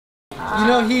You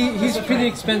know, he's pretty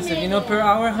expensive. You know, per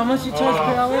hour. How much you charge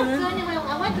per hour, man?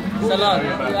 It's a lot.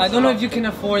 I don't know if you can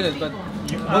afford it, but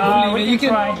hopefully we can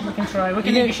try. We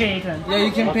can negotiate it. Yeah,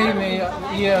 you can pay me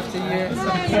year after year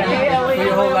for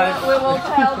your whole life. We will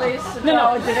tell this to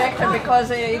our director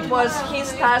because it was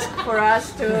his task for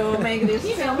us to make this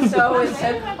film. So we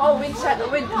said, oh,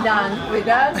 we're done,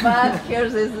 but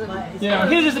here's this. Yeah,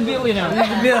 here is the bill, you know. Here's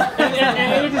the bill.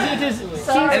 and it is.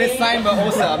 And it's signed by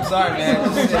Osel. I'm sorry, man.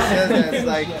 It's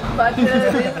like. But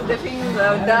the things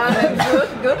are done and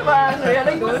good one,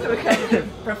 really good. We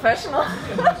have professional.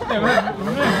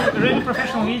 Really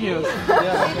professional videos.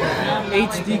 Yeah.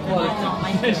 HD quality.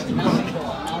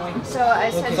 So I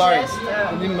suggest.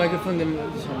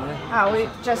 We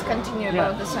just continue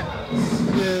about the song.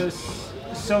 Yes.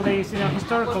 So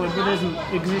historically Buddhism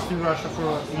exists in Russia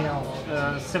for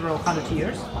several hundred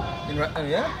years.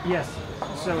 Yeah. Yes.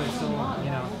 So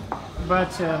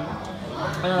but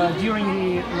during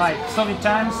the Soviet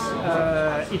times,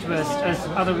 it was as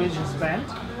other religions banned.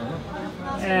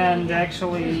 And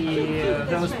actually,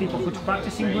 those people who are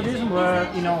practicing Buddhism were,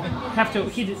 have to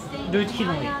do it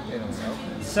hiddenly.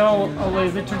 So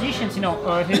the traditions,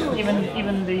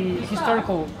 even the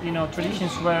historical,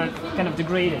 traditions were kind of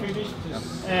degraded.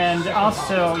 And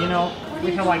also,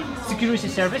 we have security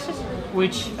services,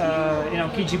 which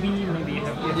KGB maybe you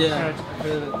have heard,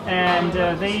 and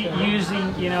they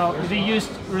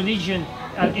used religion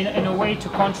in a way to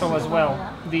control as well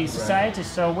the society.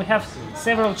 So we have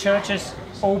several churches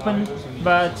open,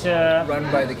 but run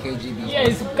by the KGB. Yeah,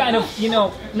 it's kind of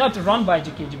not run by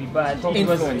the KGB, but it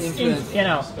was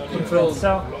controlled.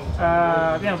 So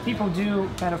people do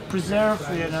kind of preserve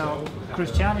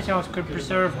Christianity or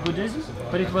preserve Buddhism,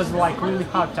 but it was really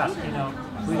hard task,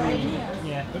 really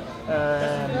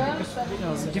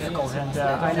difficult. And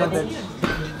I know that.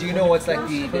 Do you know what's the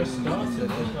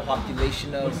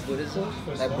population of Buddhism?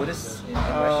 Buddhists in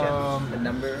Russia? The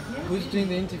number? Who's doing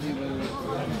the interview?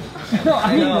 No,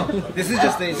 I know. This is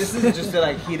just to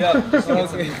heat up, just to get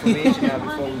some information out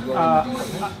before we go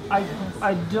into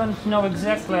I don't know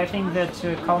exactly. I think that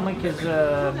Kalmyk is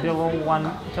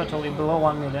totally below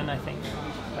 1 million. I think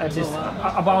it is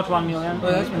about 1 million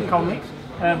in Kalmyk.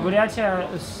 Buryatia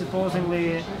is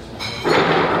supposedly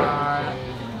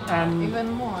and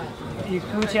even more.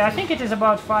 Yakutia, I think it is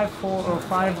about 5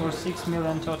 or 6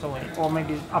 million totally, or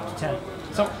maybe up to 10.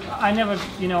 So I never,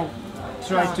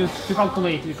 try to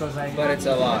calculate because I. But it's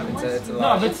a lot. It's a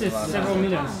lot. No, but it's several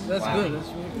millions. That's good. That's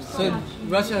really good. So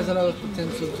Russia has a lot of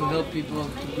potential to help people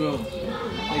to grow.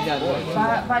 Like that,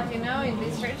 right? But in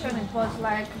this region it was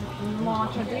more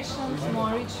traditions, more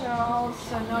rituals,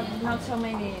 not so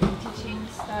many teaching,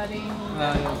 studying.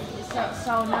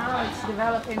 So now it's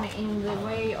developing in the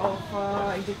way of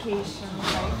education,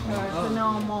 to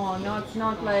know more, not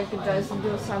just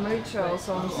do some rituals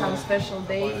on some special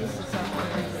days or something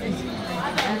like this.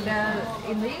 And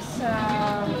in this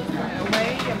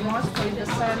way, Moscow is the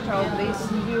center of this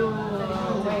new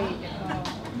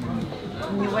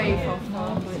wave of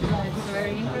it's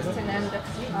very interesting, and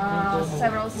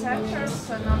several centers,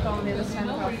 not only the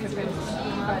center of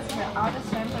FPMT, but other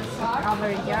centers are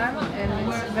very young, and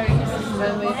it's very interesting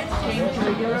when we came to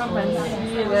Europe and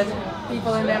see that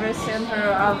people in every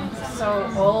center are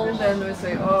so old, and we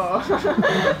say, oh.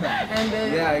 And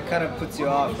yeah, it kind of puts you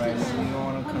off, right? So you don't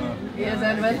want to come up. Yes,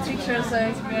 and when teachers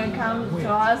come to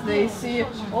us, they see,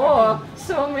 oh,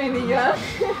 so many young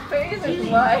faces,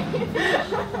 why?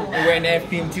 We're in the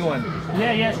FPMT one.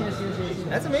 Yeah, yes.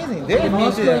 That's amazing.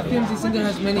 Moscow FPMT Center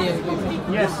has many young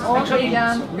people. Yes, actually,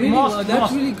 young. Really? Well,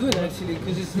 that's really good actually,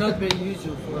 because it's not very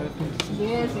usual for FPMT Center.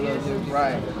 Yes.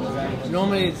 Right.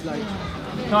 Normally it's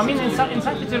No, I mean in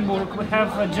St. Petersburg we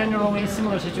have a generally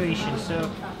similar situation. So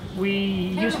we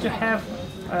used to have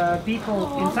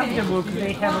people in St. Petersburg.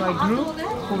 They have a group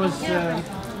who was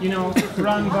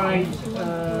run by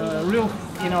real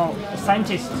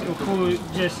scientists who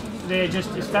they're just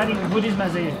studying Buddhism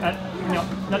as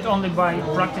not only by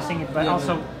practicing it but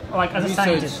also as a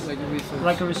scientist,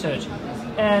 like a research.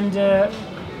 And there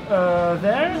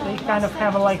they kind of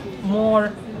have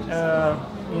more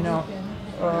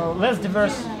less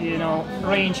diverse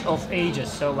range of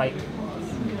ages, so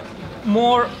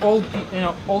more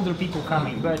older people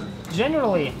coming, but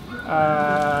generally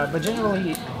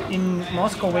in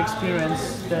Moscow we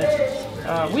experienced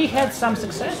that we had some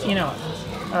success,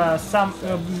 some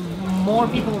more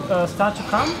people start to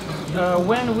come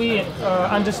when we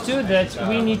understood that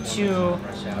we need to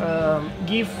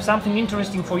give something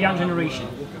interesting for young generation.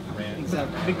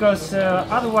 Because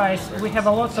otherwise we have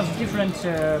a lots of different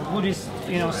Buddhist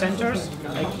centers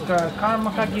like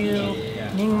Karma Kagyu,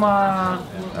 Nyingma,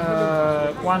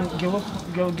 one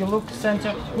Geluk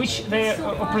center, which they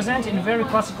present in a very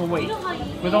classical way,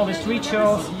 with all these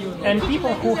rituals, and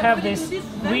people who have this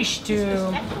wish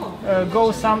to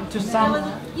go to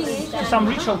some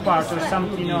ritual part or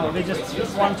some, you know, they just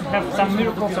want to have some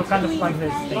miracles or kind of like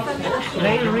this thing.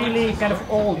 They really kind of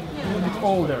a bit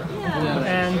older,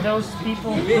 and those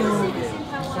people who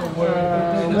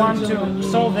want to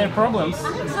solve their problems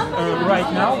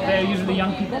right now, they're usually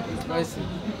young people. I see.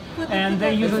 And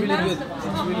they usually Really good. It's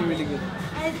really, really good.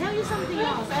 I'll tell you something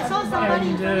else. I saw somebody.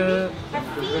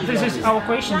 And this is our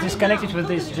questions is connected with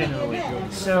this generally.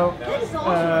 So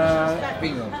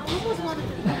Bingo.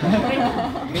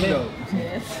 Bingo.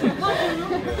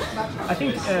 I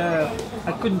think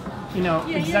I couldn't, you know,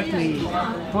 exactly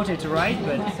put it right,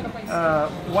 but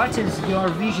what is your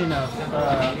vision of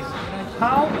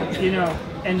how, you know,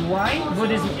 and why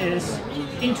Buddhism is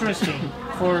interesting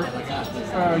for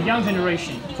young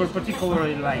generation, for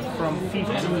particularly like from 15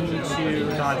 to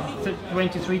like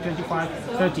 23, 25,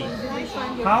 30.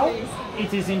 How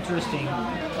it is interesting,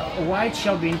 why it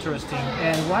shall be interesting,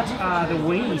 and what are the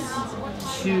ways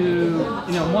to,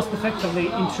 you know, most effectively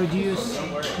introduce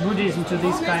Buddhism to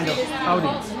this kind of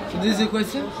audience? So this is a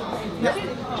question? Yeah.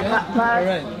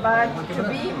 But to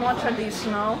be more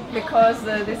traditional, because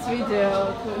this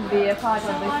video could be a part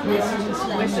of this,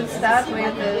 we should start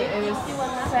with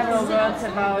several words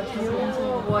about you.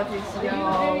 What is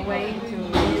your way to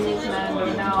Buddhism,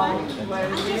 and now where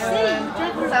you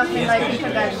live, something like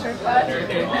introduction part,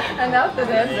 and after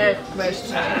that the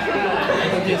question.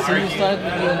 Okay, so you start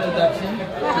with the introduction.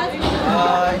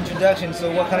 Introduction.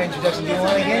 So what kind of introduction do you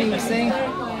want again? You were saying,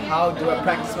 how do I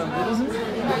practice my Buddhism?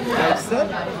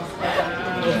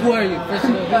 Well, who are you? First of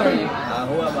all, who are you?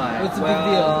 Who am I? What's the big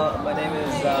deal? My name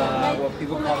is, well,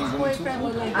 people call me Gomo Tulku.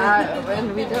 When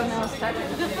we don't know started.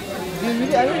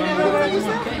 I don't remember what I just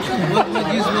said. What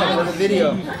use what? The video.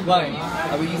 Why?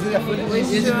 Are we using that footage?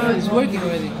 It's working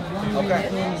already. Okay.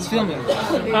 It's filming.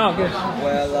 Oh, good.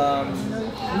 Well,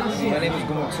 my name is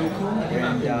Gomo Tulku,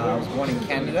 and I was born in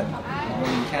Canada.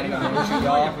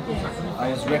 Montreal. I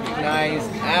was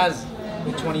recognized as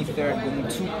the 23rd Gomo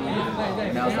Tulku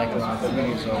when I was like around 3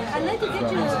 years old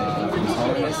from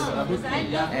Hollis.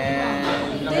 And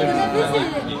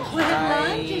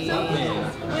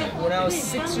when I was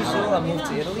 6 years old, I moved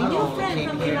to Italy. I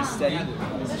came here to study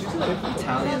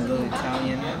Italian, a little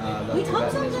Italian, little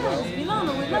Tibetan as well.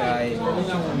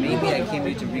 But maybe I came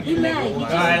here to reconnect with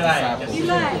my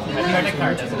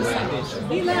disciples.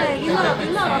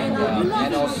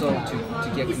 And also to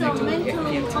get connected with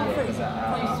FPMT because I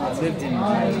lived in We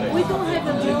don't have a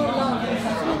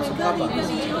for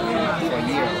a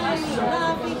year.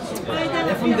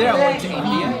 And from there I went to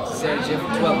India, Sergio,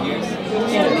 for 12 years.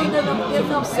 So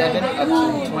from 7 up to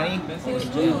 20.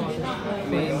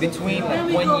 In between,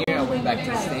 like 1 year, I went back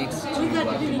to the States to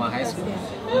do my high school.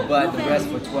 But the rest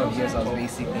for 12 years, I was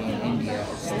basically in India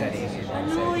studying in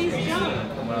Sergio.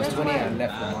 And when I was 20, I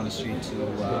left the monastery to do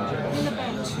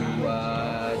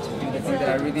the thing that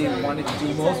I really wanted to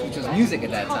do most, which was music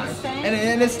at that time.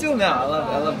 And it's still now.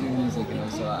 I love doing music, you know.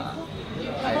 So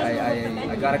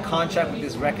I got a contract with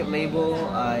this record label.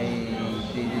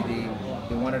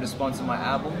 They wanted to sponsor my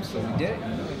album, so we did it.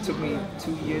 It took me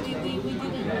 2 years,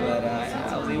 but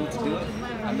I was able to do it.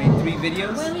 I made 3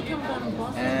 videos,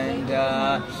 and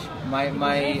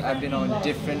I've been on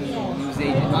different news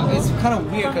agents. It's kind of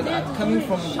weird because coming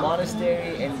from a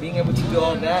monastery and being able to do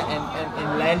all that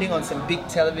and landing on some big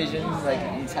television, like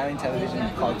Italian television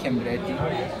called Cambretti.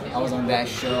 I was on that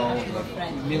show,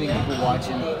 like a million people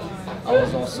watching. I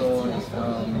was also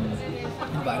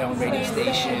invited on radio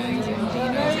stations and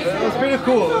dinners. It was pretty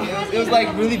cool. It was like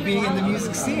really being in the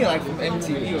music scene, like from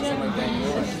MTV or something like that.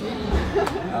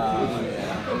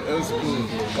 It was cool.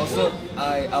 Also,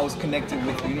 I was connected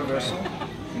with Universal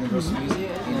Music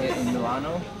in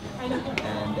Milano,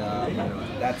 and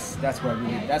that's why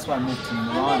I moved to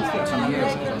Milan for 2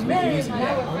 years because I was making music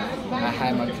there. I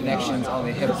had my connections, all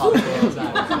the hip hop bands.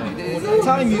 The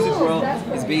Italian music world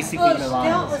is basically Milan.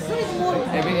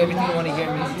 Everything you want to hear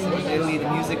in Italy, the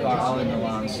music are all in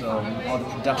Milan. So all the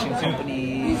production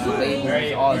companies,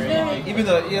 labels, all in Milan. Even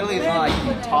though Italy is not like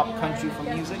the top country for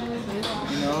music,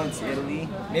 you know, it's Italy.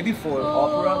 Maybe for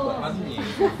opera,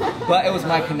 but it was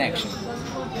my connection.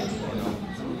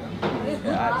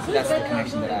 That's the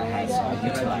connection that I had, so I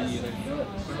utilized it.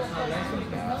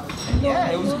 And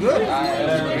yeah, it was good. It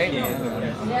was great,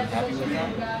 man. I'm happy with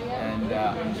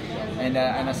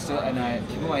that.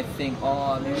 People might think,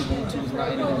 oh, maybe Gomo Tulku is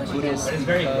not even Buddhist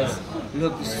because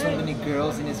look, there's so many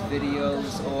girls in his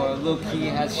videos, or look, he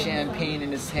has champagne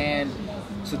in his hand.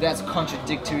 So that's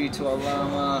contradictory to a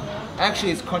lama.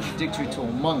 Actually, it's contradictory to a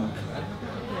monk.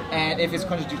 And if it's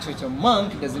contradictory to a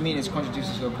monk, doesn't mean it's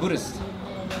contradictory to a Buddhist.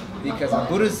 Because a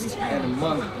Buddhist and a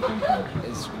monk,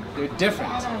 they're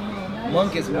different.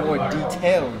 Monk is more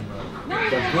detailed.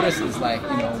 But Buddhist is like,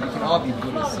 you know, we can all be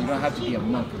Buddhists. You don't have to be a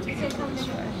monk to be a Buddhist,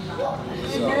 right?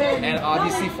 So, and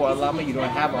obviously for a lama, you don't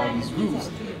have all these rules.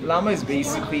 Lama is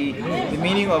basically the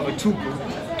meaning of a tulku.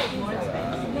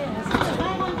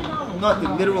 Not the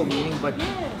literal meaning, but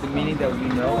the meaning that we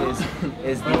know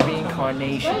is the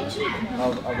reincarnation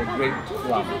of a great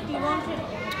lama.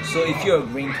 So if you're a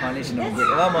reincarnation of a great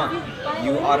lama,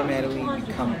 you automatically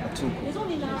become a tulku.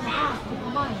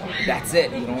 That's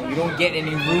it. You don't get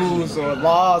any rules or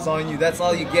laws on you. That's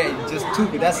all you get. Just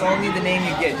tulku. That's only the name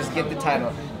you get. Just get the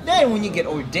title. Then when you get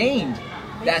ordained,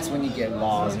 that's when you get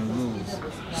laws and rules.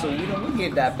 So we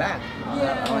gave that back.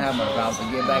 I don't have my vows.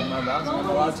 I gave back my vows. I'm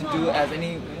allowed to do as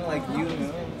any, like you know,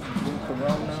 do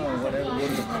Corona or whatever, go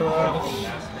to the club,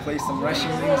 play some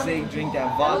Russian music, drink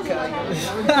that vodka.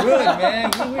 We're good,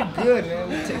 man. We're good, man.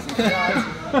 We take some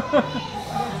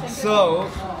shots. So,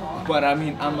 but I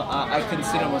mean, I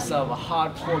consider myself a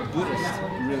hardcore Buddhist,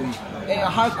 really. And a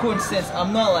hardcore in the sense,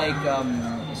 I'm not like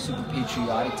super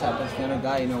patriotic type of kind of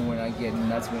guy, you know, when I get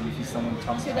nuts when you see someone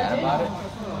talks bad about it.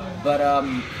 But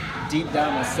deep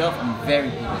down myself, I'm very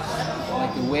Buddhist.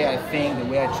 Like the way I think, the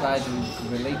way I try to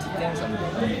relate to things,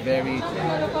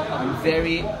 I'm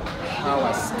very how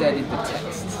I studied the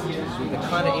text. The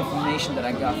kind of information that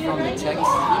I got from the text,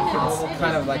 it's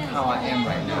kind of like how I am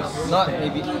right now. Not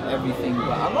maybe everything,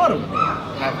 but a lot of it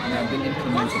have been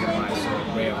implemented in my sort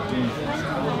of way of doing things.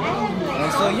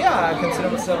 And so yeah, I consider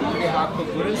myself a pretty hardcore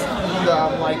Buddhist. And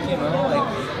I'm like, you know, like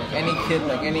any kid,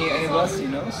 like any of us, you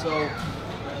know, so I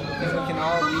think we can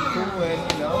all be cool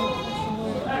and, you know,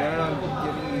 learn on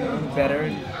getting, you know, better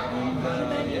and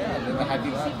yeah, live a happy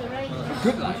life. A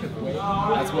good life.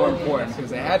 That's more important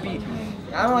because I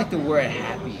don't like the word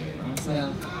happy.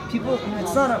 Yeah. People,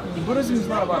 Buddhism is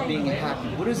not about being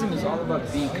happy. Buddhism is all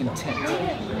about being content.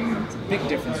 It's a big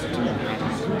difference between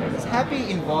happy. Because happy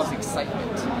involves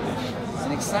excitement.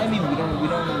 And excitement, we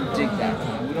don't dig that.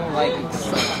 We don't like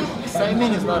excitement.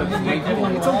 Excitement is not a great thing.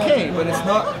 It's okay, but it's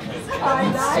not.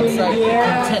 It's like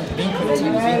content, being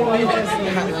content.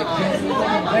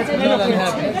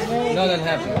 Not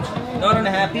unhappy. Not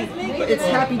unhappy, but it's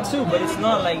happy too. But it's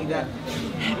not like that.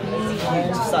 You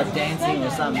just start dancing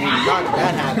or something. Not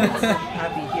that happy. It's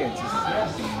happy here. It's just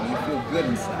happy. You feel good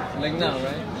inside. Like now,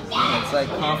 right? Yeah, it's like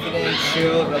confident,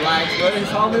 chill, relaxed. But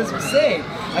it's all this was saying.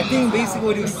 I think basically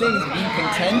what he was saying is being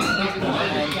content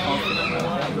and confident.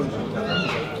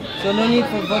 So no need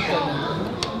for vodka then?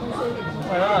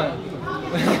 Why not?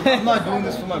 I'm not doing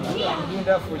this for my Buddha. I'm doing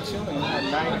that for chilling,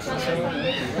 nice,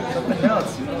 chilling, something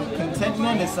else. You know,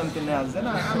 contentment is something else. Then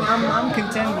I'm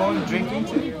content going drinking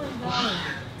too.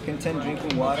 Content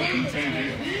drinking water, content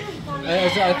drinking.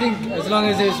 I think as long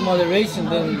as there's moderation,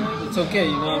 then it's okay.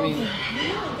 You know what I mean?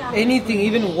 Anything,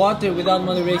 even water without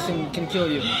moderation can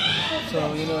kill you.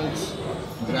 So you know, it's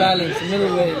the balance, the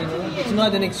middle way. You know, it's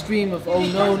not an extreme of oh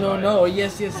no, or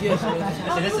yes. So this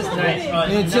is nice.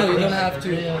 You know, chill. You don't have to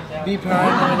be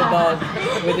paranoid about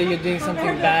whether you're doing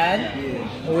something bad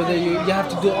or whether you have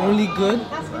to do only good.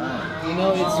 You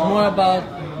know, it's more about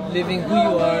living who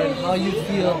you are and how you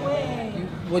feel.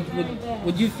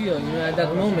 What you feel, you know, at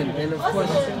that moment. And of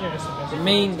course, the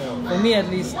main, for me at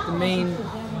least, the main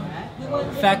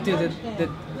factor that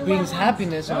brings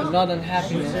happiness or not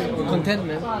unhappiness or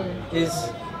contentment is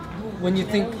when you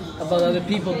think about other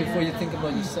people before you think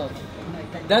about yourself.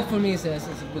 That for me is the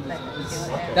essence of Buddhism. It's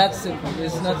that simple.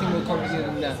 There's nothing more complicated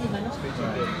than that.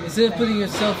 Instead of putting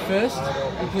yourself first,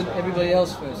 you put everybody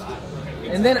else first.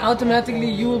 And then automatically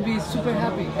you will be super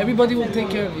happy. Everybody will take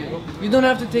care of you. You don't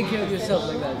have to take care of yourself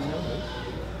like that, you know?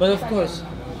 But of course,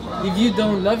 if you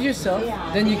don't love yourself,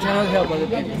 then you cannot help other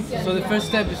people. So the first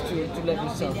step is to love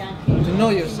yourself, to know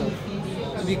yourself,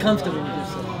 to be comfortable with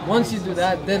yourself. Once you do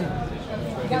that, then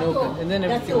you can open, and then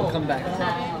everything will come back.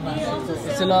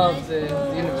 It's a law of the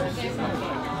universe.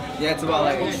 Yeah, it's about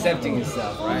like accepting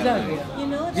yourself, right? Exactly.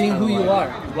 Being who you are.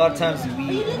 A lot of times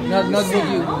we Not what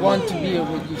you want to be or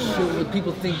what you should, what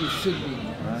people think you should be.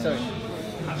 Sorry.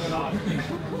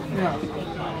 Yeah.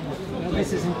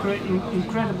 This is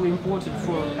incredibly important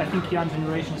for, I think, young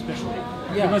generation especially.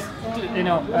 Yeah. Because, you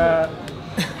know...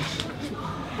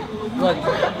 What?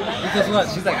 Because what?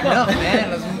 She's like, no,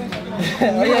 man.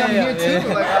 I'm here too.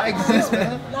 Like, I exist,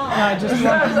 man. I just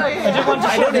want to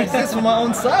I don't exist for my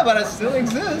own side, but I still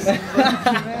exist.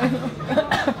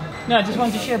 No, I just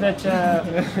want to share that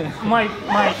my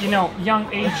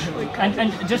young age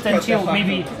and just until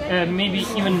maybe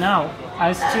even now,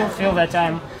 I still feel that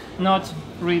I'm not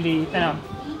really,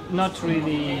 not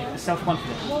really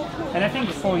self-confident. And I think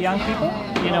for young people,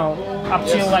 up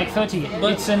till like 30,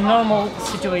 it's a normal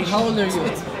situation. How old are you?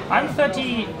 I'm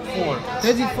 34.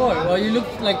 34? Well, you look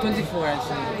like 24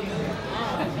 actually.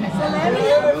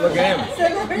 Look at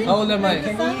him. How old am I?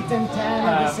 Can eat and tan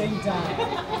at the same time.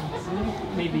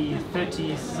 Maybe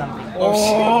 30 something.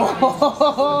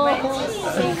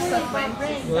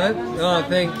 What? Oh,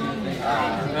 thank you.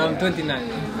 I'm 29.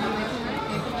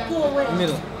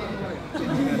 Middle.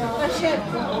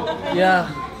 Yeah.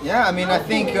 Yeah, I mean, I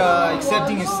think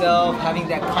accepting yourself, having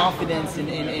that confidence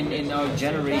in our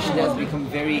generation has become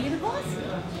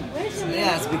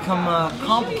it's become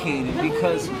complicated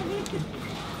because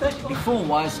before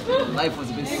life was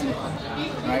a bit simpler,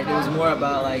 right? It was more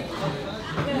about like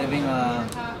living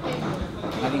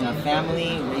having a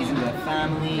family, raising a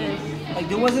family. Like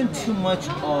there wasn't too much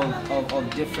of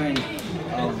different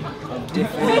like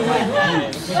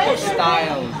groups,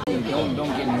 styles.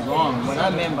 Don't get me wrong. What I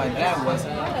meant by that was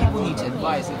people need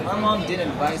advice. If my mom didn't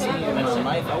advise me in my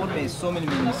life, I would have made so many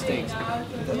mistakes.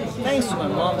 Thanks to my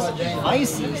mom's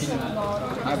advices,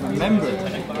 I remember.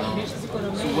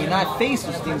 So when I face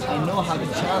those things, I know how to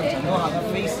challenge, I know how to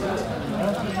face it.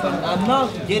 But I'm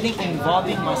not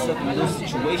involving myself in those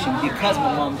situations because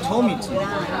my mom told me to.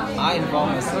 I involve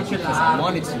myself because I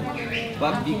wanted to.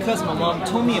 But because my mom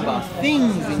told me about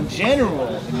things in general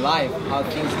in life, how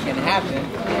things can happen,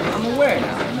 I'm aware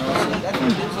now. So I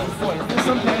think that's important.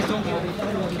 Some parents don't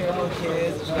care about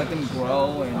kids, just let them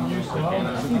grow, and I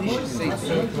think they should say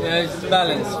so. Yeah, it's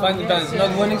balance. Find the balance.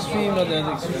 Not one extreme, not the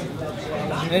other extreme.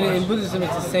 And in Buddhism,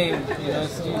 it's the same.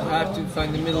 So you have to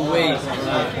find the middle way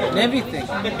in everything.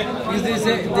 Because there's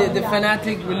the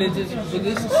fanatic religious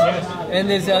Buddhists, and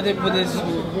there's the other Buddhists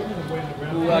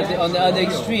who are on the other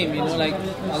extreme. Like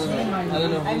I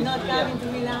don't know.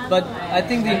 But I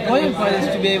think the important part is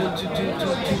to be able to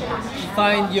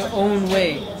find your own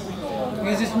way.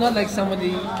 Because it's not like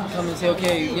somebody come and say,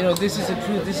 okay, this is the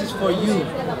truth, this is for you.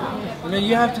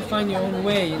 You have to find your own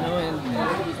way,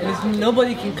 and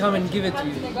nobody can come and give it to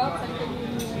you.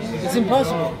 It's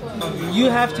impossible. You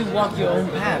have to walk your own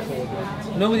path.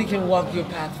 Nobody can walk your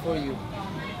path for you.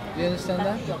 Do you understand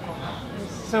that?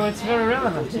 So it's very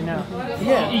relevant,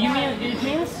 Yeah. It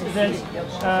means that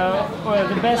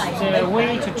the best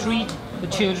way to treat the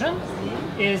children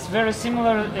is very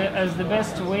similar as the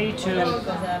best way to,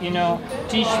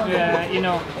 teach,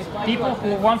 people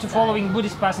who want to follow in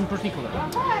Buddhist path in particular.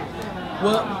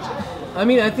 Well,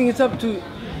 I think it's up to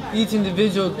each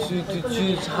individual to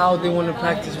choose how they want to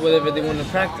practice whatever they want to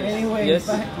practice. Yes.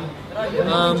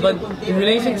 But in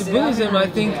relation to Buddhism, I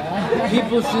think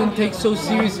people shouldn't take so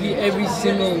seriously every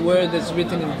single word that's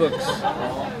written in books,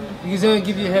 because it'll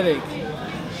give you a headache.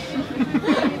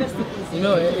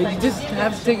 You just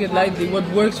have to take it lightly. What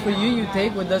works for you, you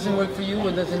take. What doesn't work for you,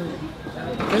 what doesn't.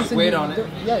 Just wait on it.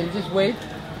 Yeah, you just wait.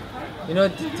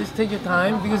 Just take your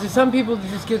time, because some people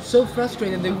just get so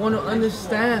frustrated. They want to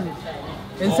understand,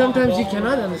 and sometimes you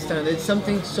cannot understand. It's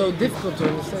something so difficult to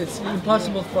understand. It's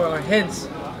impossible for our heads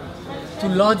to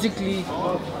logically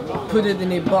put it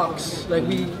in a box like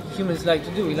we humans like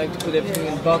to do. We like to put everything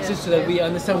in boxes so that we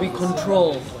understand. We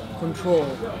control,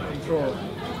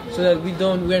 so that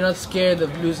we're not scared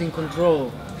of losing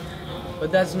control.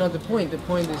 But that's not the point. The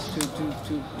point is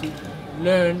to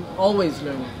learn, always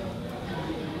learn.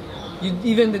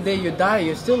 Even the day you die,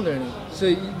 you're still learning.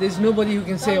 So there's nobody who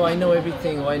can say, "Oh, I know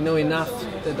everything," or "I know enough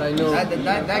that I know." That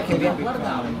can be a bit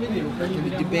that can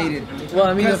be debated. Well,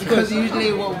 of course, because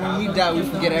usually when we die, we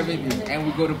forget everything and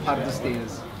we go to part of the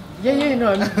status.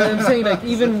 I'm saying, like,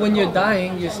 even when you're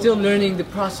dying, you're still learning the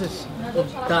process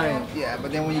of dying. Yeah,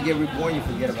 but then when you get reborn, you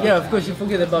forget about it. Yeah, of course you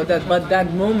forget about that, but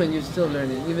that moment you're still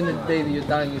learning. Even the day that you're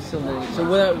dying, you're still learning. So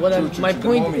my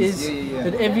point is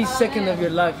that every second of your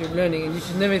life you're learning, and you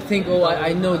should never think, "Oh,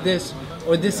 I know this,"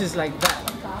 or "This is like that,"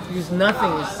 because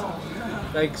nothing is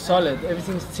like solid.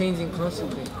 Everything's changing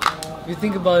constantly. If you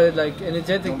think about it like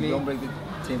energetically. Don't break the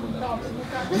table now.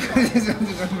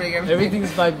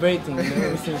 Everything's vibrating.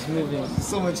 Everything's moving.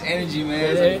 So much energy,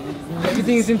 man.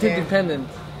 Everything is interdependent.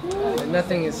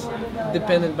 Nothing is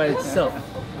dependent by itself.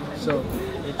 So,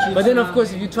 but then of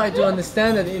course, if you try to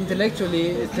understand it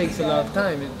intellectually, it takes a lot of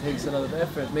time. It takes a lot of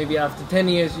effort. Maybe after 10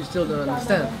 years, you still don't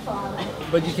understand.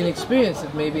 But you can experience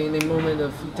it maybe in a moment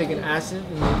of taking acid.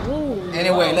 And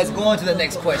anyway, let's go on to the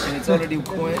next question. It's already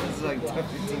it's like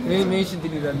 15 minutes. Maybe you should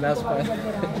delete that last part.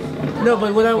 No,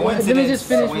 but let me just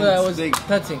finish what I was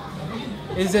touching.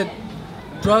 Is that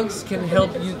drugs can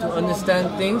help you to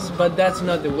understand things, but that's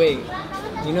not the way.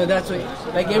 That's what,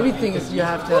 like everything is, you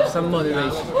have to have some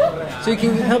moderation. So it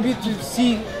can help you to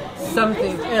see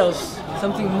something else,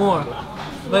 something more.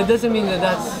 But it doesn't mean that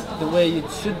that's the way it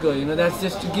should go. You know, that's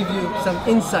just to give you some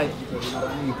insight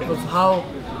of how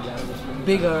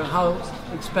big or how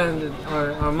expanded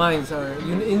our minds are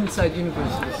inside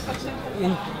universes,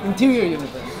 interior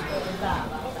universe.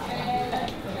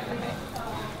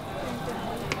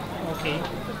 Okay.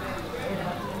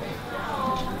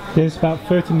 There's about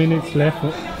 30 minutes left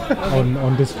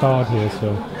on this card here, so.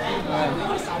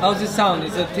 Alright. How's it sound?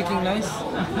 Is it ticking nice? Is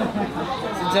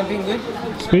it jumping good?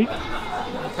 Speak?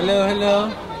 Hello, hello.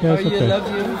 Yeah, How are it's you? okay. Love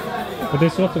you. But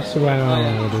there's a lot of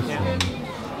surround with this one.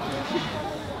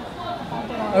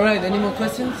 Alright, any more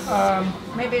questions?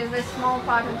 Maybe the small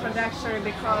part introductory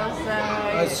because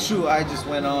That's true. I just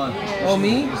went on. yes, Oh,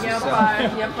 me? your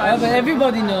part, But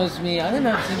everybody knows me. I don't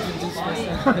have to introduce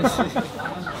myself.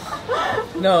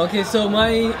 No, okay, so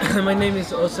my name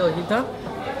is Osel Hita.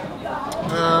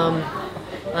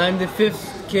 I'm the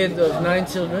 5th kid of 9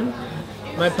 children.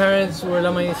 My parents were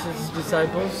Lama Yeshu's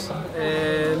disciples,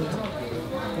 and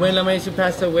when Lama Yeshu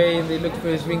passed away and they looked for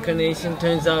his reincarnation,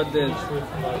 turns out that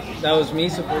that was me,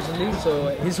 supposedly. So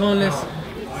His Holiness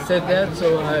said that,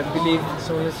 so I believe His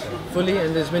Holiness fully,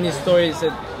 and there's many stories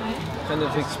that kind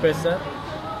of express that.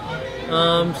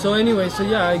 So anyway, so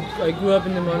yeah, I grew up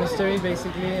in the monastery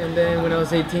basically, and then when I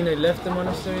was 18 I left the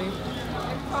monastery.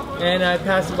 And I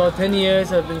passed about 10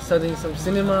 years, I've been studying some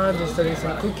cinema, I've been studying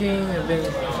some cooking, I've been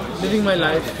living my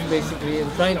life basically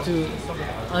and trying to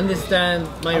understand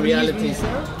my realities.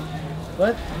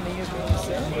 What?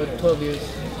 12 years.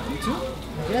 You too?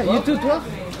 Yeah, you too,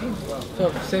 12?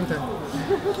 12, same time.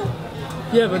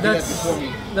 Yeah, but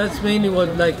that's mainly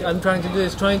what like I'm trying to do,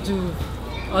 is trying to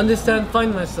understand,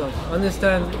 find myself,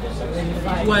 understand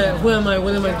who am I,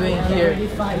 what am I doing here.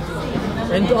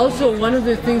 And also one of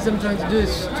the things I'm trying to do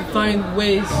is to find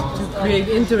ways to create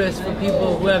interest for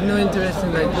people who have no interest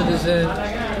in like Buddhism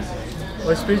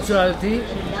or spirituality.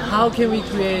 How can we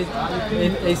create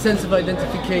a sense of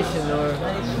identification or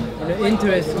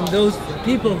interest in those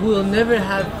people who will never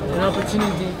have an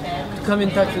opportunity to come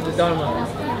in touch with the Dharma?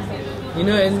 You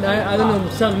know, and I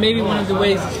don't know, maybe one of the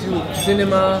ways is through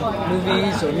cinema,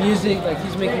 movies, or music, like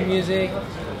he's making music,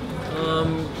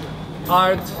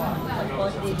 art,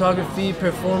 photography,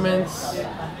 performance,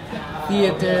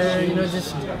 theater, you know,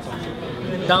 just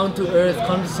down-to-earth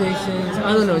conversations,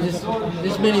 I don't know, just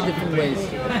there's many different ways.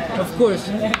 Of course,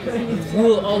 you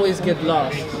will always get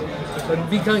lost, but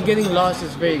getting lost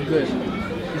is very good,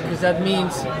 because that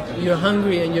means you're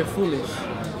hungry and you're foolish,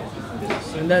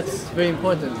 and that's very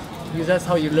important. Because that's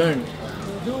how you learn.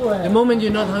 The moment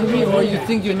you're not hungry or you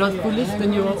think you're not foolish,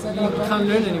 then you can't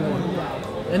learn anymore.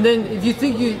 And then if you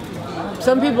think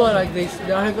some people are like this,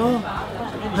 they're like, oh,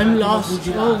 I'm lost.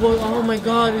 Oh my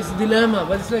God, it's a dilemma.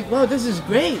 But it's like, wow, this is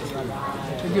great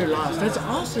that you're lost. That's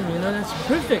awesome, you know, that's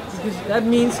perfect. Because that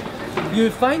means you're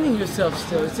finding yourself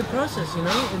still. It's a process, you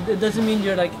know. It doesn't mean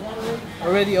you're like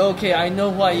already, okay, I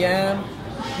know who I am.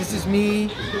 This is me,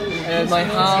 my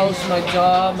house, my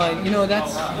job,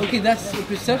 that's okay, that's a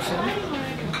perception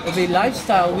of a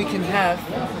lifestyle we can have,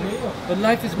 but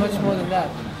life is much more than that.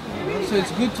 So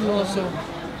it's good to also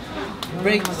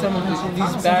break some of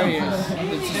these barriers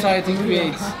that society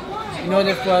creates in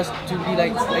order for us to be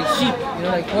like sheep, you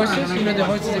know, like horses, you know, the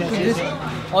horses that put this,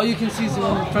 all you can see is the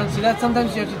one in front, so that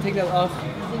sometimes you have to take that off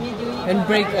and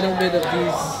break a little bit of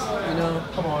these, you know,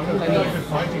 kind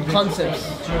of concepts.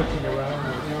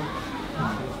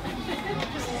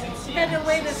 better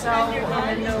way to spend your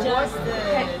time is just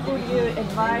would you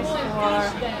advise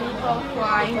for people who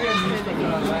are interested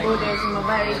in Buddhism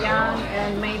very young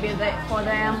and maybe that for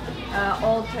them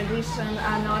old traditions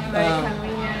are not very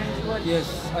convenient?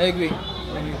 Yes, I agree.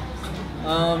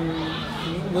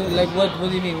 Like what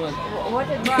do you mean? What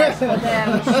advice for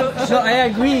them? So I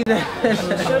agree that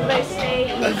should they stay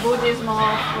in Buddhism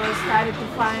or started to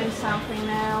find something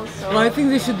else? Or? Well, I think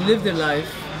they should live their life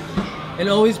and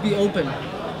always be open,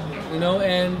 you know,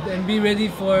 and be ready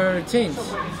for change.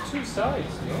 Two sides,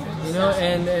 you know,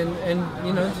 and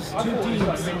you know,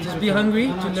 just be hungry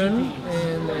to learn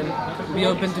and be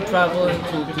open to travel and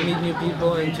to meet new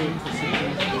people and to.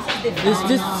 There's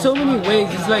just so many ways.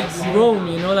 It's like Rome,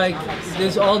 you know, like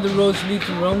there's all the roads lead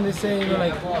to Rome. They say, you know,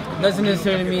 like doesn't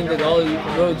necessarily mean that all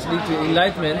roads lead to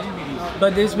enlightenment,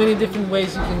 but there's many different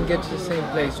ways you can get to the same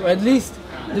place, or at least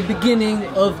the beginning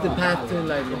of the path to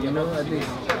enlightenment. You know, at least.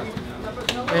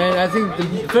 And I think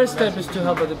the first step is to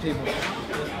help other people.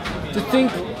 To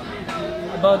think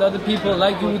about other people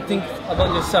like you would think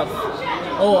about yourself.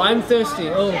 Oh, I'm thirsty.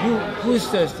 Oh, who is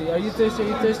thirsty? Are you thirsty? Are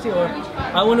you thirsty? Or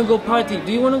I want to go party.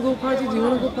 Do you want to go party? Do you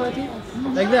want to go party?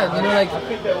 Like that, you know, like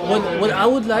what I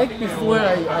would like before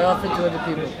I offer to other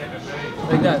people.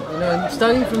 Like that, you know, and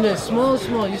starting from there, small.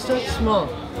 You start small.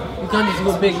 You can't just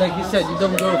go big, like you said. You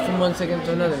don't go from one second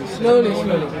to another. Slowly.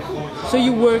 So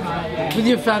you work with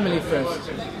your family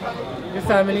first. Your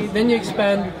family, then you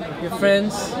expand your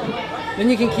friends. Then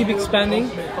you can keep expanding.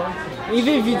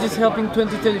 Even if you're just helping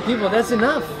 20, 30 people, that's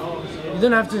enough. You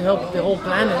don't have to help the whole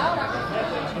planet.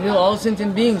 You know, all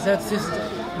sentient beings, that's just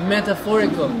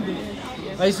metaphorical.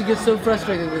 I used to get so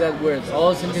frustrated with that word,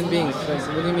 all sentient beings. Like,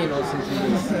 what do you mean all sentient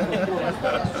beings?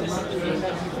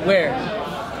 Where?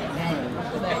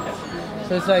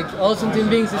 So it's like, all sentient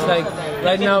beings is like,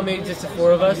 right now maybe just the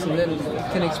 4 of us, and then it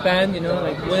can expand, you know,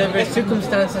 like whatever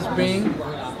circumstances bring,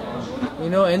 you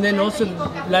know, and then also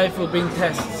life will bring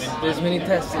tests. There's many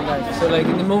tests in life. So like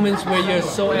in the moments where you're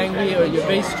so angry or you're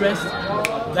very stressed,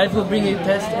 life will bring you a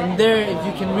test, and there if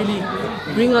you can really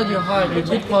bring out your heart, your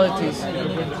good qualities,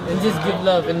 and just give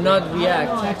love and not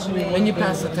react, when you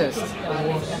pass the test.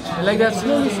 And like that,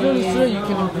 slowly, you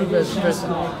can improve as a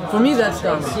person. For me, that's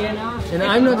Dharma. And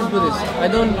I'm not a Buddhist. I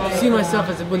don't see myself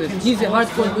as a Buddhist. He's a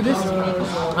hardcore Buddhist.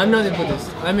 I'm not a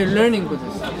Buddhist. I'm a learning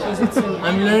Buddhist.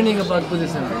 I'm learning about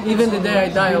Buddhism. Even the day I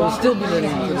die, I will still be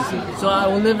learning Buddhism. So I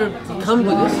will never become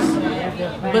Buddhist,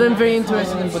 but I'm very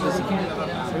interested in Buddhism.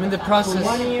 I'm in the process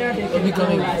of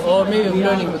becoming, or maybe of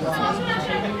learning Buddhism.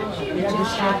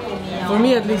 For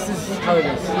me, at least, this is how it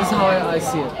is. This is how I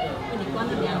see it.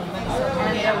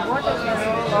 And what is the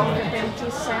role of the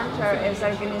FPMT Center as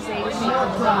organization?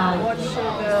 What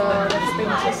should the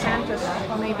FPMT centers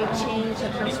maybe change or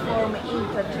transform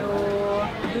into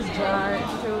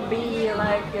to be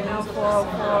like, you know, for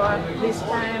this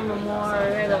time more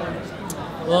relevant?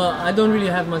 Well, I don't really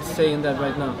have much say in that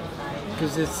right now,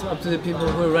 because it's up to the people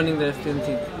who are running the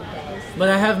FPMT. But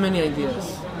I have many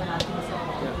ideas. Yeah.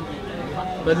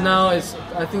 But now I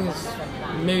think it's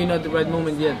maybe not the right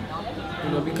moment yet, you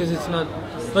know, because it's not.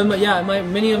 But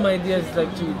many of my ideas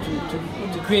like to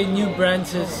create new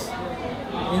branches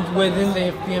within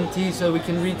the FPMT so we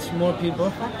can reach more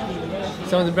people.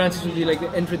 Some of the branches would be like the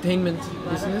entertainment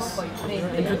business.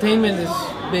 Entertainment is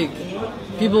big.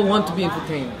 People want to be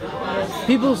entertained.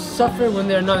 People suffer when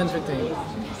they're not entertained.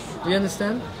 Do you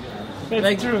understand? That's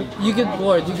like true. You get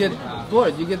bored, you get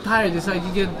tired, it's like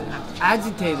you get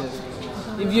agitated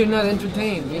if you're not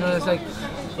entertained. You know, it's like,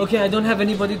 okay, I don't have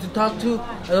anybody to talk to,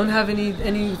 I don't have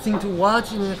anything to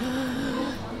watch,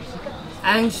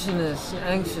 anxiousness,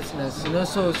 you know,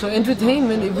 so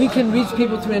entertainment, if we can reach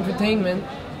people through entertainment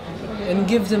and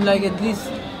give them like at least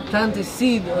plant a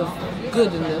seed of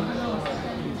good in them,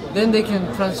 then they can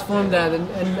transform that and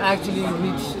actually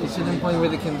reach a certain point where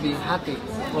they can be happy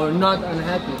or not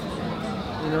unhappy,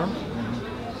 you know?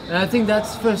 And I think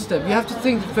that's the first step. You have to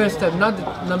think the first step, not the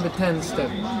number 10 step.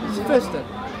 It's the first step.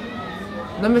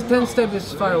 Number 10 step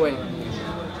is far away.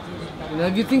 You know,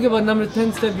 if you think about number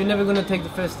 10 step, you're never going to take the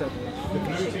first step.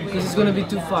 Because it's going to be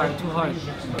too far, too hard.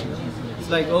 It's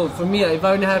like, oh, for me, if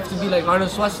I have to be like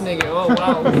Arnold Schwarzenegger, oh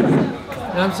wow.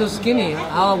 And I'm so skinny,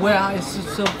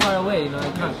 it's so far away, you know,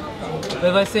 I can't. But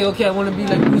if I say, okay, I want to be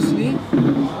like Bruce Lee,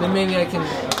 then maybe I can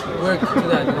work to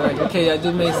that. You know, like, okay, I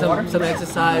do maybe some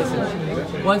exercise, and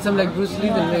once I'm like Bruce Lee,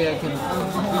 then maybe I can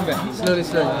slowly.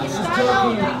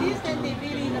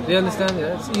 Do you understand?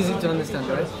 Yeah, it's easy to understand,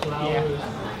 right? Yeah.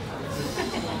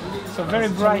 So very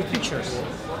bright pictures.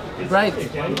 Bright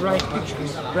pictures. Bright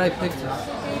pictures.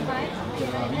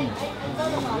 And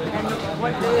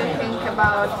what do you think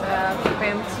about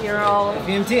FPMT role?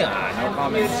 FPMT? No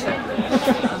comments.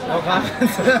 No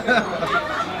comments.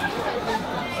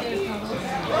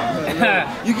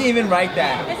 You can even write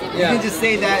that. Yeah. You can just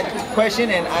say that question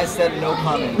and I said no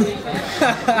comments.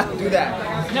 Do that.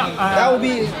 No, That would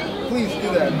be, please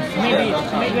do that. maybe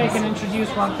I can introduce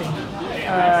one thing.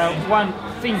 One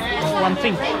thing.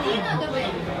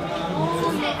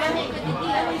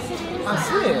 Ah,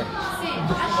 sì.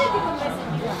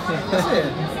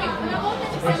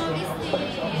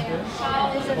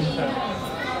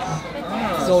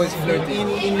 It's always flirting.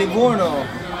 In Livorno.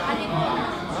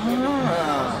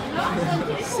 Ah.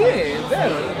 Sì, è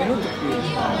vero, è venuto qui.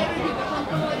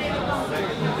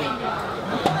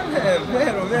 È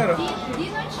vero.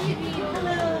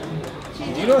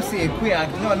 Giro sì, è qui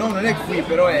anche. No, non è qui,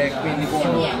 però è qui in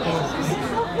Livorno.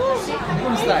 Sì.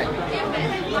 Come stai?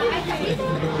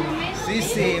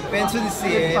 Sì, penso di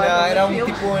sì. Era un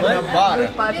tipo in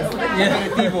bar.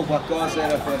 Aperitivo qualcosa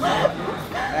era per me.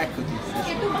 Eccoti.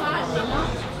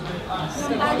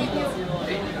 Sì.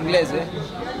 Inglese?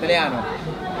 Italiano?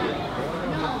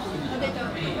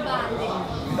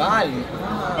 Bali.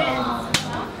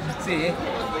 See,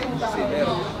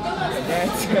 there.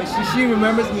 She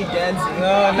remembers me dancing.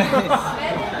 Oh, nice.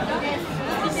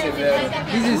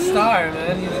 He's a star,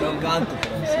 man. He's Pero canto,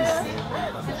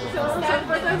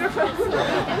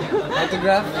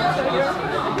 autograph.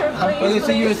 Okay,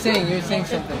 so you were saying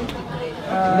something.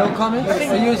 No comments?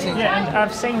 Or you were saying? Yeah, and I'm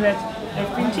saying that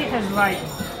FPMT has like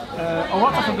a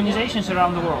lot of organizations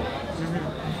around the world.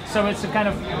 So it's a kind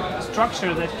of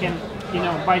structure that can,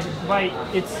 by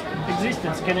its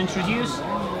existence, can introduce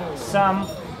some,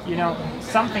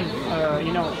 something,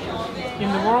 in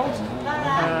the world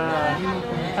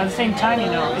at the same time,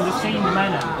 in the same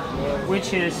manner,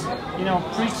 which is,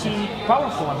 pretty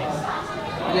powerful. I mean.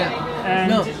 Yeah.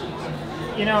 And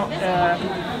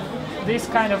this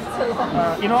kind of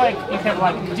like you have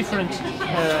like different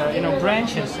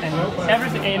branches and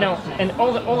everything, and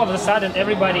all of a sudden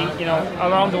everybody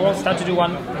around the world start to do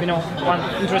one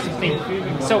interesting thing.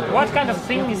 So what kind of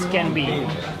things can be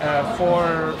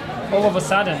for all of a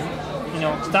sudden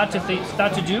start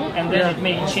to do, and then it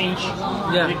may change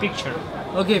the picture.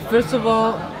 Okay, first of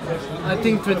all, I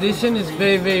think tradition is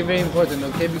very, very, very important,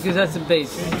 okay? Because that's the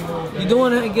base. You don't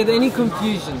want to get any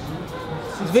confusion.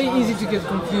 It's very easy to get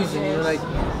confusion, like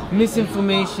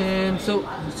misinformation. So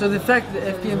the fact that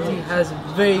FPMT has a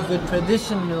very good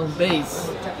traditional base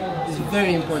is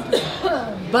very important.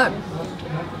 But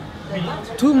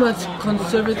too much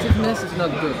conservativeness is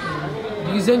not good,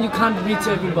 because then you can't reach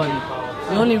everybody.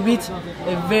 You only reach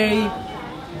a very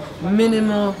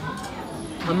minimal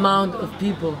amount of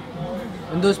people,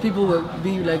 and those people will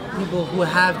be like people who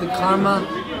have the karma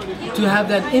to have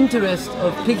that interest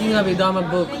of picking up a Dharma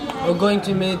book or going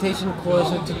to a meditation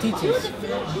course or to teachings.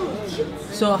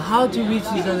 So how to reach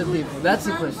these other people? That's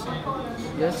the question.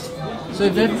 Yes? So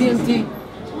if FPMT,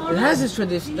 it has its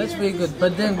tradition, that's very good,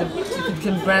 but then if it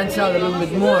can branch out a little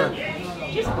bit more,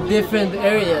 different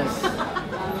areas,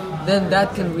 then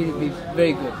that can really be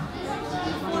very good.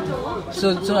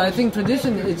 So I think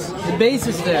tradition, the base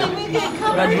is there,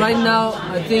 but right now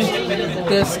I think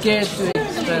they're scared to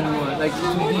expand more, like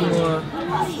to be more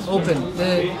open.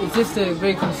 It's just a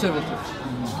very conservative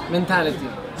mentality.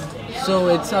 So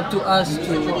it's up to us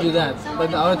to do that,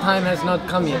 but our time has not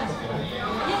come yet.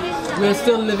 We're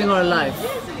still living our life.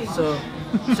 So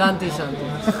shanti shanti.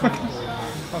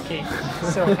 Okay,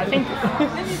 so I think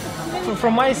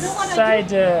from my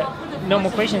side, no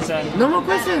more questions. No more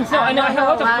questions? No, I know I have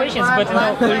a lot of questions, but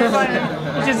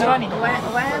it is funny.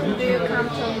 When do you come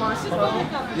to Moscow?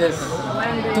 Yes,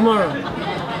 tomorrow.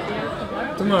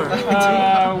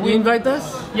 You invite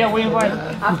us? Yeah, we invite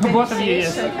both of you,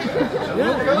 yes.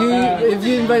 If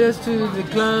you invite us to the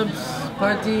clubs,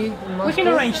 party in Moscow, we can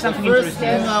arrange something First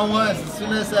interesting. thing I want, as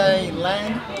soon as I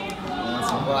land, I want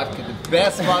some vodka. The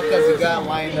best vodkas you got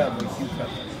lined up with cucumber.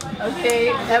 Okay,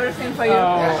 everything for you.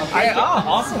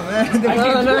 Awesome, man. I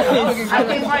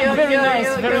think Very nice,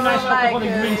 very you nice like alcoholic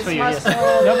drinks for you, yes.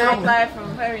 Moscow No problem. nightlife,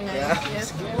 very nice.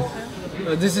 Yes.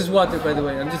 this is water, by the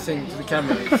way. I'm just saying to the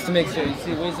camera, just to make sure. You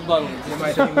see, where's the bottle? You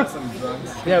might give me some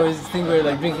drugs. Yeah, where's this thing where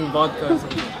like drinking vodka or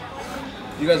something?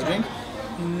 You guys drink?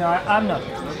 No, I'm not.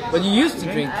 But you used to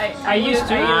drink. I used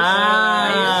to,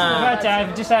 but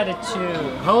I've decided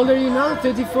to. How old are you now?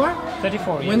 34?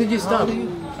 34 years. When did you stop? In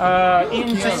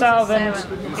 2008,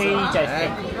 I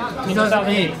think. In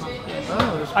 2008.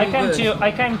 Oh, I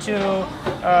came to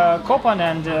Kopan,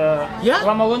 and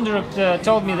Lama Lundrup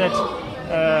told me that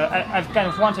I've kind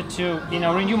of wanted to,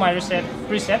 renew my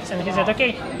precepts, and he said,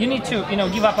 okay, you need to,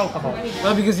 give up alcohol.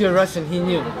 Well, because you're Russian, he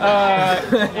knew.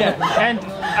 Yeah, and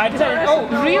I decided, oh,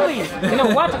 really?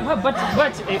 What? But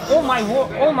all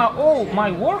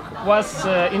my work was,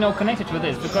 connected with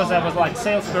this, because I was like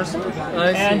salesperson,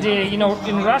 and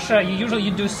in Russia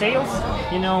you do sales,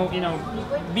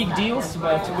 big deals,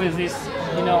 but with this,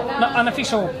 not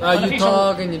unofficial. You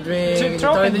talk and you drink.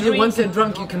 And you once they're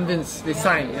drunk, you convince. They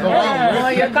sign.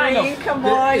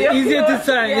 Easier to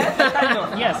sign.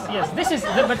 Yes. This is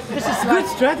good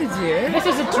strategy, eh? This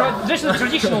is a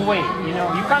traditional way.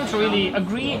 You can't really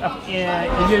agree.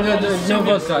 If you're no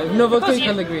vodka. If no vodka, you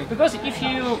can't agree. Because if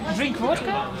you drink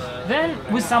vodka, then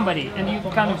with somebody, and you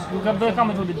become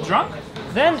a little bit drunk,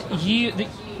 then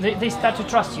they start to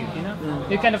trust you.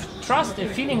 You kind of trust a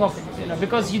feeling of,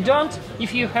 because you don't.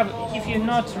 If you're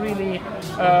not really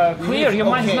clear, your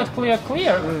mind is not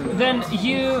clear, then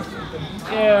you.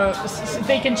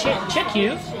 They can check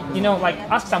you, like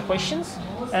ask some questions,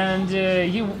 and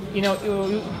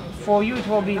for you it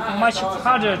will be much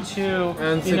harder to,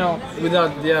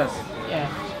 without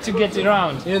to get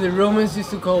around. The Romans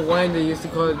used to call wine, they used to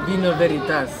call it vino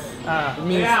veritas. It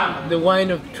means the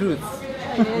wine of truth.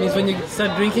 It means when you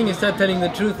start drinking, you start telling the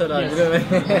truth a lot. Yes. You know what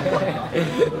I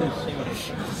mean?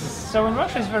 So in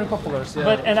Russia it's very popular.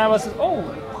 But and I was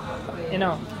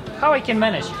how I can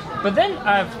manage. But then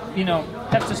I've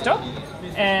have to stop,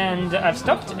 and I've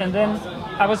stopped, and then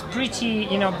I was pretty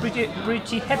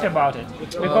happy about it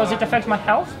because it affects my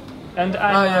health, and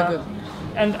good.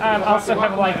 And I also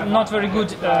have like not very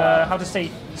good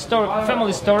family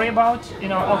story about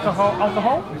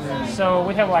alcohol. So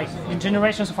we have like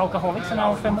generations of alcoholics in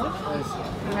our family.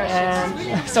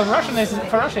 And so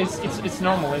for Russia it's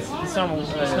normal. It's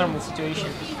normal situation.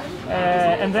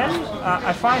 And then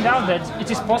I find out that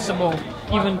it is possible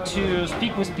even to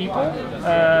speak with people,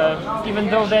 even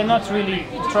though they not really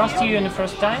trust you in the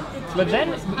first time. But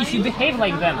then if you behave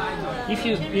like them, if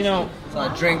you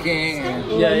start drinking. And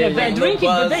they're drinking,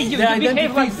 but they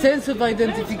behave like sense of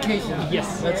identification.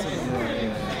 Yes. That's it.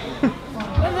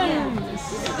 And then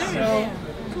so.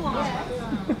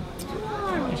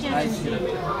 I see.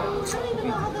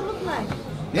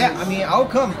 Yeah, I mean, I'll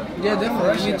come. Yeah,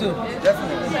 definitely. Me too.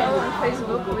 Definitely. So on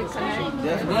Facebook we connect.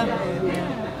 Definitely.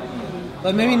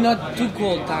 But maybe not too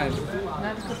cold time.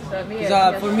 Not so me.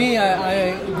 For me,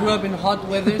 I grew up in hot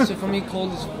weather, so for me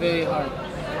cold is very hard.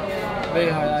 Very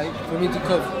hard for me to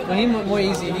cope. For him, more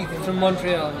easy. He's from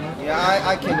Montreal. Yeah,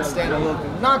 I can stand a little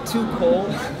bit. Not too cold.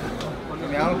 I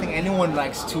mean, I don't think anyone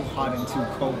likes too hot and too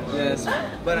cold. Yes.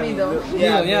 But I mean,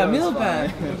 middle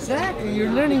path. Exactly.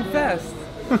 You're learning fast.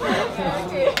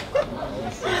 Okay,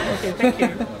 thank you.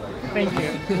 Thank you.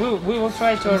 We will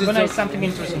try to organize something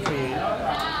interesting for you.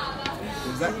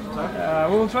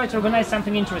 We will try to organize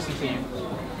something interesting for you.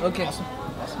 Okay.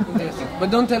 Interesting. But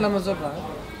don't tell Amazopla.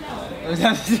 I'm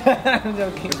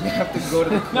joking. we have to go to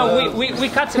the club. No, we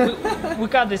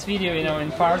cut this video,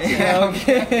 in parts. Yeah,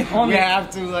 okay. Only. We have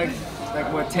to like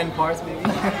what, 10 parts maybe?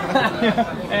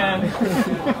 And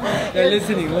they're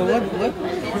listening. Well,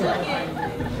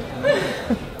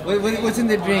 what's in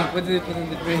the drink? What did they put in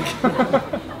the drink?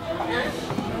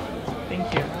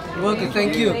 Thank you. You're welcome.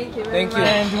 Thank you. Thank you.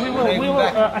 And we will.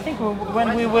 I think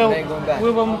when we will Going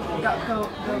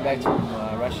back to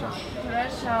Russia.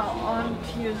 Russia on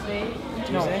Tuesday.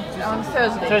 No. On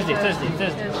Thursday. Thursday.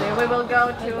 We will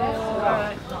go to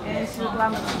Institute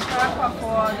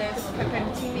for this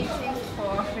FPMT meeting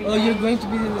for 3 Oh, you're going to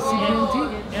be in the CPMT?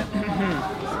 Yeah.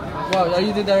 Wow, are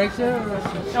you the director? Or?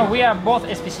 No, we are both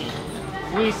SPC.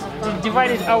 We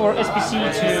divided our SPC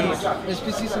to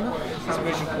SPC Sana?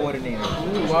 Inspiration coordinator.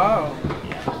 Ooh, wow.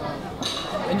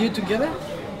 And you together?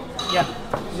 Yeah.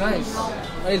 Nice.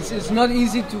 It's not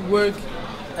easy to work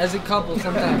as a couple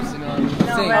sometimes,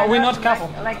 No, we're not couple.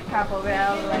 Like couple, we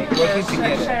are like Working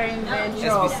together. sharing the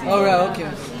job. SPC. Oh, right,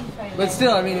 okay. But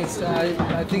still, I mean,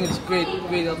 I think it's great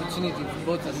opportunity for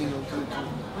both of you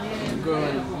to go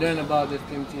and learn about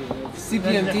FPMT.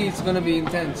 CPMT is going to be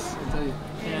intense, I tell you.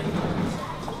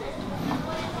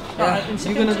 Yeah.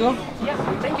 You going to go? Yeah.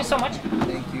 Thank you so much.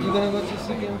 Thank you. You going to go to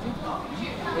CPMT?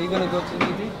 Are you going to go to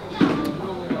meeting? I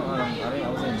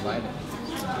wasn't invited.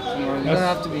 You're going to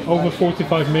have to be Over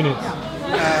 45 minutes.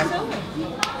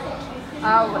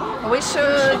 We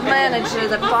should manage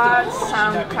the parts,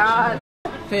 some cuts,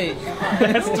 Hey.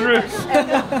 That's true.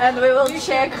 and we will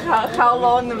check how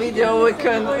long the video we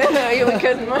can. No,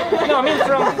 I mean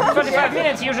from 45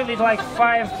 minutes, usually it's like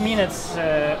 5 minutes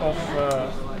of.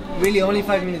 Really, only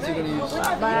 5 minutes you're going to use.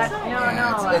 But no,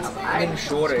 It's even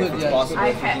shorter if it's yeah. possible. I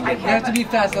You have to be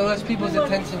fast, otherwise people's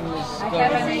attention is I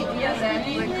have gone. an idea that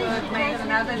we could make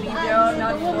another video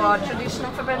not for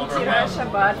traditional FPMT Russia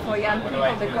but for young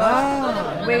people because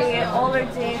we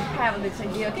already have this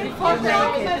idea to make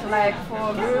it like for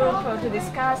a group or to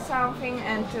discuss something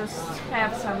and to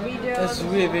have some videos. That's a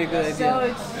really very good idea. So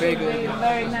it's very good.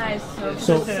 very nice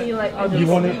So, to see like You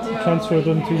want it video. transferred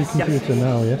onto your computer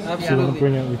now, yes? So you want Absolutely. to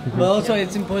bring out your computer. But also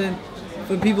it's important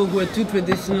for people who are too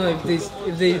traditional if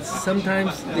they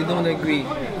sometimes they don't agree.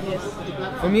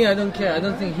 For me, I don't care. I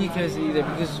don't think he cares either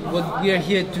because what we are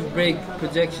here to break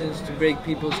projections, to break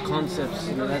people's concepts.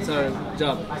 That's our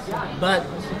job. But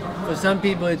for some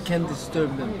people, it can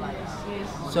disturb them.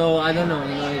 So I don't know.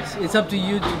 It's up to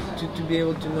you to be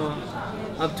able to know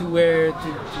up to where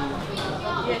to.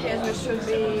 Yes, we should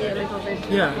be a little bit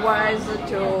Yeah. wiser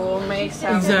to make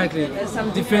some Exactly. some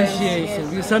Differentiation. difference,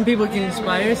 Because some people can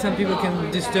inspire, some people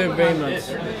can disturb very much.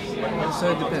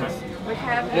 So it depends. We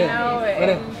have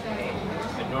Yeah.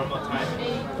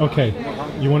 Okay,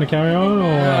 you want to carry on or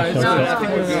Yeah, shall I it's stop?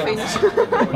 fine. finish.